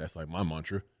time guy. That's like my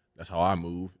mantra. That's how I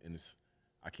move, and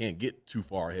I can't get too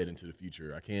far ahead into the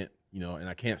future. I can't, and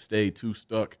I can't stay too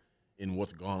stuck in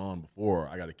what's gone on before.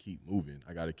 I got to keep moving.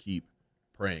 I got to keep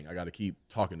praying. I got to keep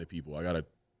talking to people. I got to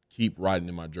keep writing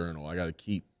in my journal. I got to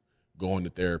keep going to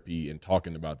therapy and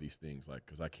talking about these things, like,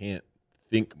 because I can't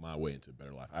think my way into a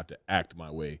better life. I have to act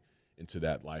my way into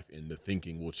that life, and the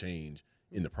thinking will change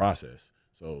in the process.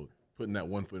 So putting that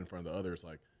 1 foot in front of the other, it's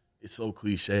like, it's so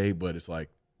cliche, but it's like,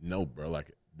 no, bro,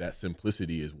 like that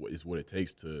simplicity is what it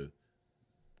takes to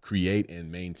create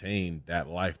and maintain that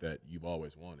life that you've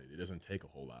always wanted. It doesn't take a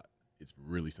whole lot. It's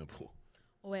really simple.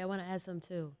 Oh, wait, I want to add something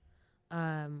too.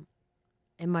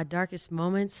 In my darkest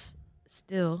moments,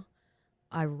 still,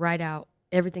 I write out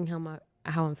everything how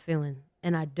I'm feeling,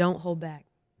 and I don't hold back.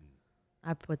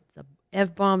 I put the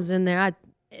F-bombs in there.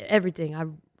 Everything. I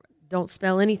don't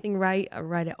spell anything right. I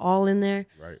write it all in there,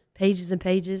 right? Pages and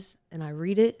pages, and I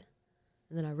read it,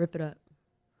 and then I rip it up.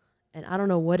 And I don't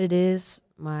know what it is.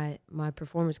 My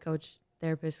performance coach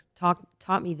therapist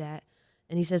taught me that,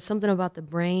 and he said something about the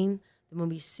brain. That when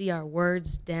we see our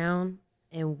words down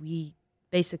and we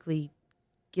basically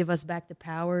give us back the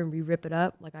power and we rip it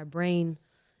up, like our brain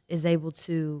is able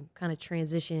to kind of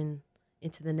transition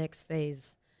into the next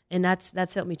phase. And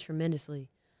that's helped me tremendously.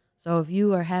 So if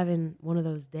you are having one of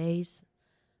those days,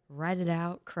 write it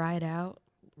out, cry it out,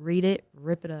 read it,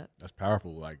 rip it up. That's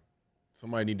powerful. Like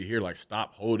somebody need to hear, like,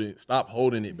 stop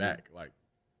holding it back. Like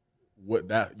what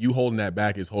that you holding that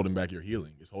back is holding back your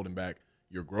healing. It's holding back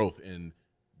your growth and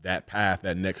that path,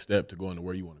 that next step to going to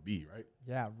where you want to be, right?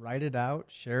 Yeah, write it out,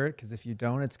 share it, because if you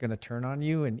don't, it's going to turn on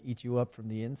you and eat you up from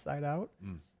the inside out.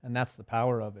 And that's the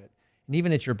power of it. And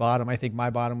even at your bottom, I think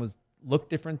my bottom looked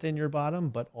different than your bottom,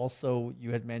 but also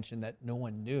you had mentioned that no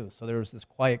one knew. So there was this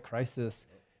quiet crisis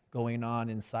going on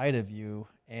inside of you,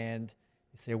 and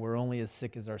you say we're only as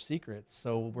sick as our secrets.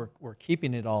 So we're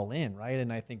keeping it all in, right?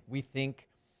 And I think we think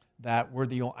that we're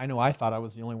the only, I know I thought I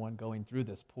was the only one going through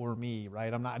this. Poor me,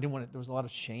 right? I didn't want to, there was a lot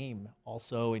of shame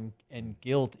also and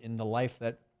guilt in the life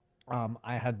that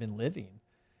I had been living.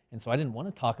 And so I didn't want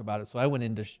to talk about it. So I went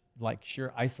into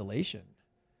sheer isolation.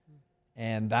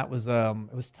 And that was,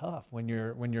 it was tough when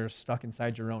you're stuck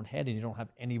inside your own head and you don't have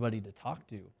anybody to talk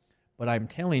to. But I'm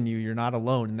telling you, you're not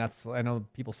alone. And I know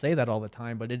people say that all the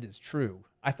time, but it is true.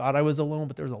 I thought I was alone,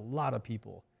 but there's a lot of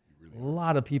people. A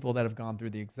lot of people that have gone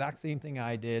through the exact same thing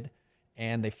I did,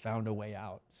 and they found a way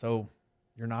out. So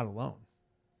you're not alone.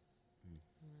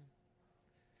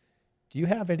 Do you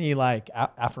have any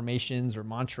affirmations or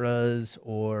mantras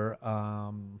or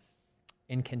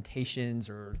incantations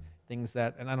or things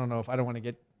that, and I don't know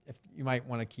if you might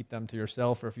want to keep them to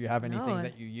yourself, or if you have anything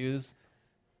that you use?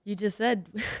 You just said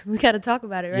we got to talk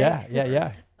about it, right?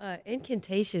 Yeah.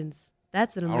 Incantations.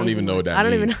 That's an amazing. I don't even know what that I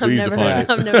don't means. even. Please define it.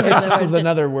 I've never heard It's that just word.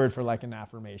 another word for like an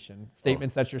affirmation.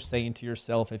 Statements that you're saying to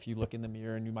yourself if you look in the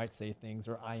mirror, and you might say things,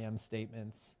 or I am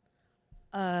statements.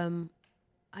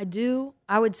 I do.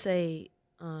 I would say,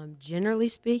 generally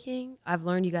speaking, I've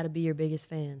learned you got to be your biggest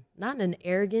fan. Not in an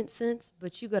arrogant sense,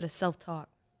 but you got to self-talk.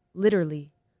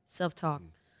 Literally, self-talk.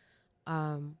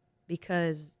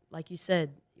 Because, like you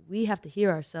said, we have to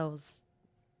hear ourselves,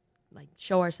 like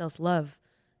show ourselves love.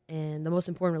 And the most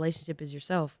important relationship is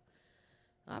yourself.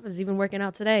 I was even working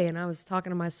out today, and I was talking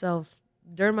to myself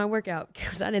during my workout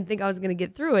because I didn't think I was going to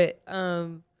get through it.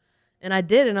 And I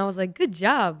did, and I was like, good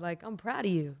job. Like, I'm proud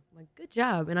of you. Like, good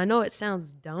job. And I know it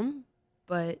sounds dumb,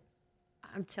 but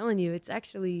I'm telling you, it's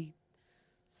actually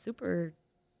super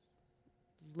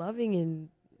loving, and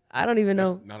I don't even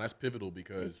know. That's pivotal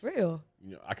because it's real.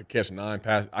 I could catch 9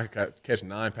 passes. I could catch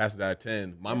 9 passes out of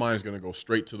 10. My mind's gonna go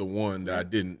straight to the one that I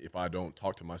didn't if I don't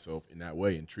talk to myself in that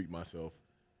way and treat myself.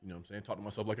 You know what I'm saying? Talk to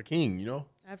myself like a king.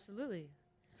 Absolutely.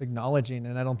 It's acknowledging,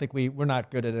 and I don't think we're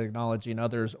not good at acknowledging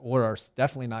others, or are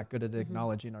definitely not good at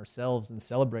acknowledging ourselves and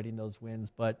celebrating those wins.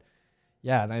 But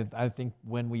yeah, and I think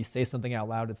when we say something out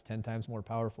loud, it's 10 times more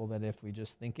powerful than if we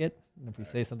just think it. And if we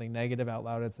say something negative out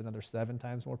loud, it's another 7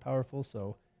 times more powerful.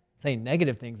 So saying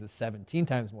negative things is 17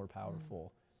 times more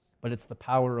powerful. but it's the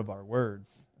power of our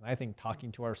words. And I think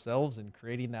talking to ourselves and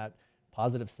creating that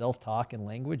positive self-talk and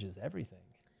language is everything.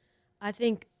 I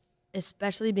think,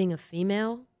 especially being a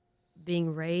female,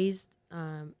 being raised,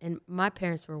 and my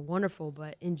parents were wonderful,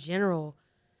 but in general,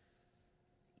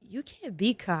 you can't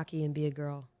be cocky and be a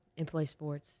girl and play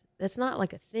sports. That's not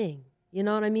like a thing. You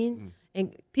know what I mean?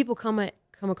 And people come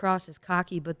across as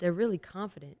cocky, but they're really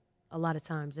confident a lot of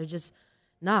times. They're just,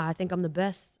 nah, I think I'm the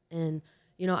best. And,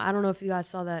 you know, I don't know if you guys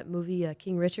saw that movie,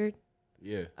 King Richard.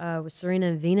 Yeah. With Serena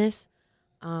and Venus.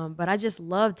 But I just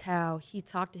loved how he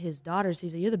talked to his daughters. He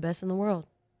said, you're the best in the world.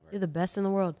 Right. You're the best in the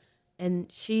world.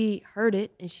 And she heard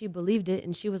it and she believed it.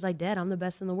 And she was like, Dad, I'm the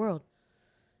best in the world.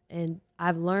 And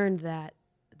I've learned that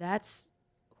that's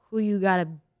who you got to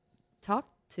talk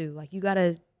to. Like, you got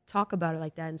to talk about it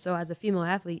like that. And so as a female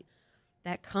athlete,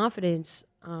 that confidence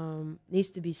needs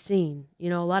to be seen. You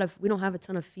know, we don't have a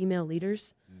ton of female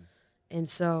leaders. And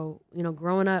so, you know,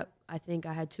 growing up, I think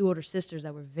I had 2 older sisters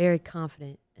that were very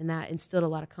confident, and that instilled a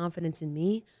lot of confidence in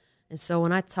me. And so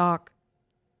when I talk,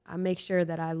 I make sure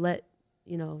that I let,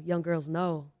 you know, young girls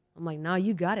know. I'm like, no,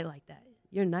 you got it like that.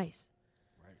 You're nice.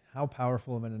 Right. How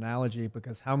powerful of an analogy,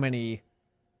 because how many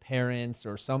parents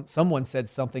or someone said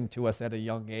something to us at a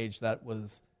young age that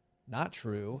was not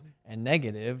true and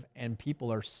negative, and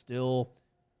people are still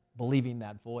believing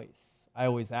that voice. I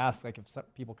always ask, like, if some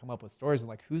people come up with stories, I'm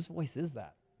like, whose voice is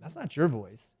that? That's not your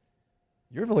voice.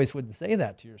 Your voice wouldn't say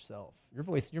that to yourself. Your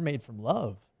voice, you're made from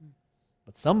love.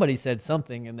 But somebody said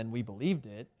something, and then we believed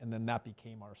it, and then that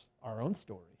became our own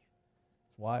story.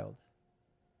 It's wild.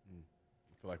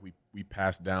 I feel like we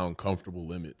pass down comfortable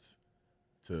limits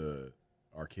to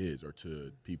our kids or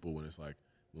to people when it's like,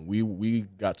 when we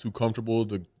got too comfortable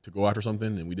to go after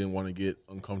something and we didn't want to get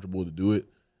uncomfortable to do it,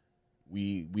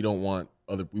 we want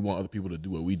other people to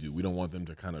do what we do. We don't want them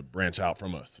to kind of branch out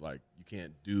from us. Like, you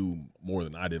can't do more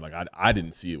than I did. Like, I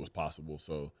didn't see it was possible.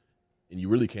 So, and you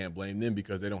really can't blame them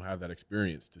because they don't have that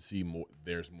experience to see more.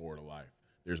 There's more to life.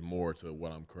 There's more to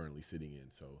what I'm currently sitting in.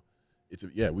 So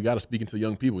we got to speak into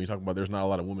young people. You talking about there's not a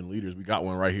lot of women leaders. We got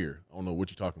one right here. I don't know what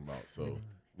you're talking about. So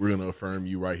we're going to affirm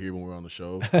you right here when we're on the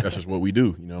show. That's just what we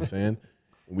do. You know what I'm saying?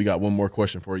 And we got one more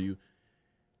question for you.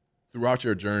 Throughout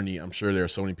your journey, I'm sure there are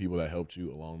so many people that helped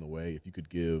you along the way. If you could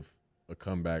give a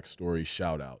comeback story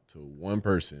shout out to one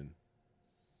person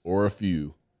or a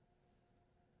few,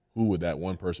 who would that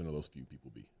one person or those few people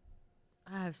be?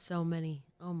 I have so many.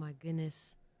 Oh, my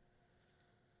goodness.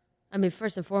 I mean,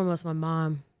 first and foremost, my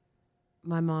mom.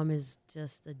 My mom is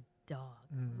just a dog.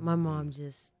 My mom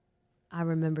I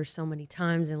remember so many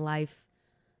times in life,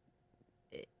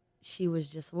 she was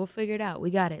just, we'll figure it out. We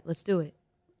got it. Let's do it.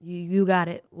 You got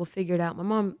it. We'll figure it out. My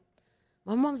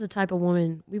mom's the type of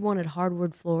woman, we wanted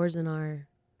hardwood floors in our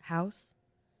house,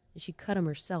 and she cut them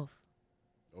herself.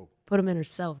 Oh. Put them in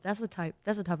herself. That's what type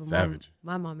of Savage.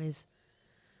 mom my mom is.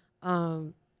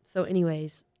 So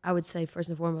anyways, I would say first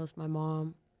and foremost my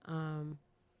mom, and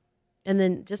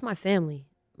then just my family.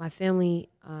 My family,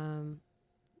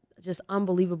 just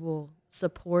unbelievable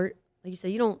support. Like you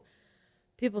said,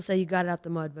 people say you got it out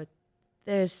the mud, but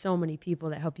there's so many people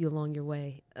that help you along your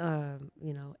way.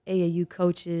 You know, AAU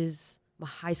coaches, my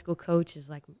high school coach is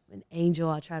like an angel.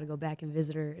 I try to go back and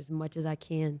visit her as much as I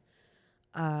can.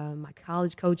 My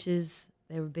college coaches,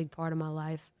 they were a big part of my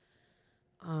life.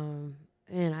 And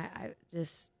I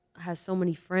just have so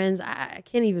many friends. I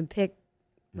can't even pick,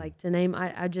 like, to name.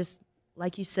 I just,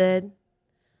 like you said,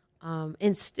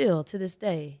 and still to this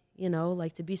day, you know,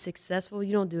 like, to be successful,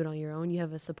 you don't do it on your own. You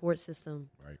have a support system.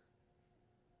 Right.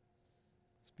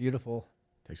 It's beautiful.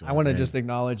 I want to just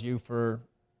acknowledge you for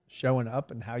showing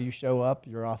up and how you show up,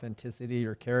 your authenticity,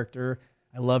 your character.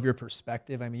 I love your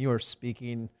perspective. I mean, you are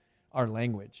speaking our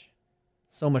language.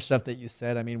 So much stuff that you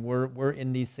said. I mean, we're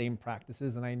in these same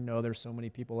practices, and I know there's so many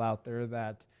people out there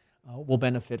that will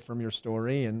benefit from your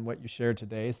story and what you shared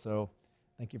today. So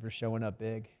thank you for showing up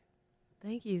big.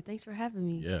 Thank you. Thanks for having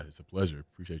me. Yeah, it's a pleasure.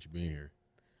 Appreciate you being here.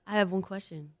 I have one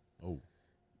question. Oh.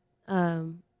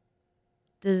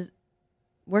 Does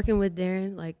working with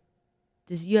Darren, like,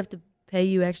 does you have to pay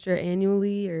you extra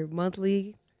annually or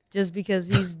monthly just because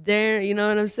he's there? You know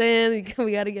what I'm saying?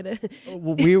 We got to get it.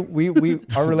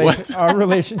 Our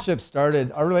relationship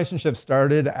started as, all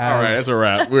right, that's a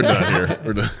wrap. We're done here.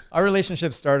 We're done. Our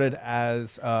relationship started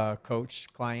as coach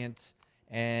client,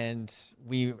 and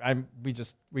we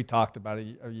talked about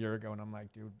it a year ago, and I'm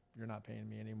like, dude, you're not paying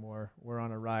me anymore. We're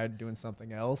on a ride doing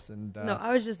something else. And no,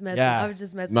 I was just messing. Yeah. I was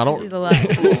just messing. No, He's alive.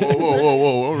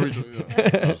 Whoa.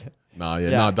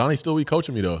 Donnie still be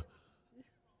coaching me though.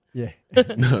 Yeah.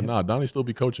 Donnie still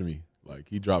be coaching me. Like,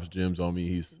 he drops gems on me.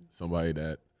 He's somebody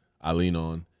that I lean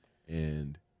on,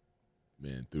 and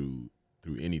man, through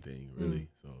anything really.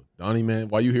 So Donnie, man,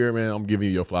 while you here, man, I'm giving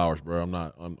you your flowers, bro. I'm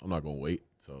not gonna wait.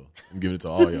 So I'm giving it to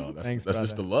all y'all. That's Thanks, that's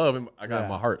just the love I got in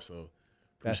my heart. So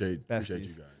Besties. appreciate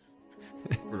you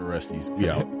guys. For the resties, we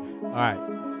out. All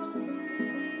right.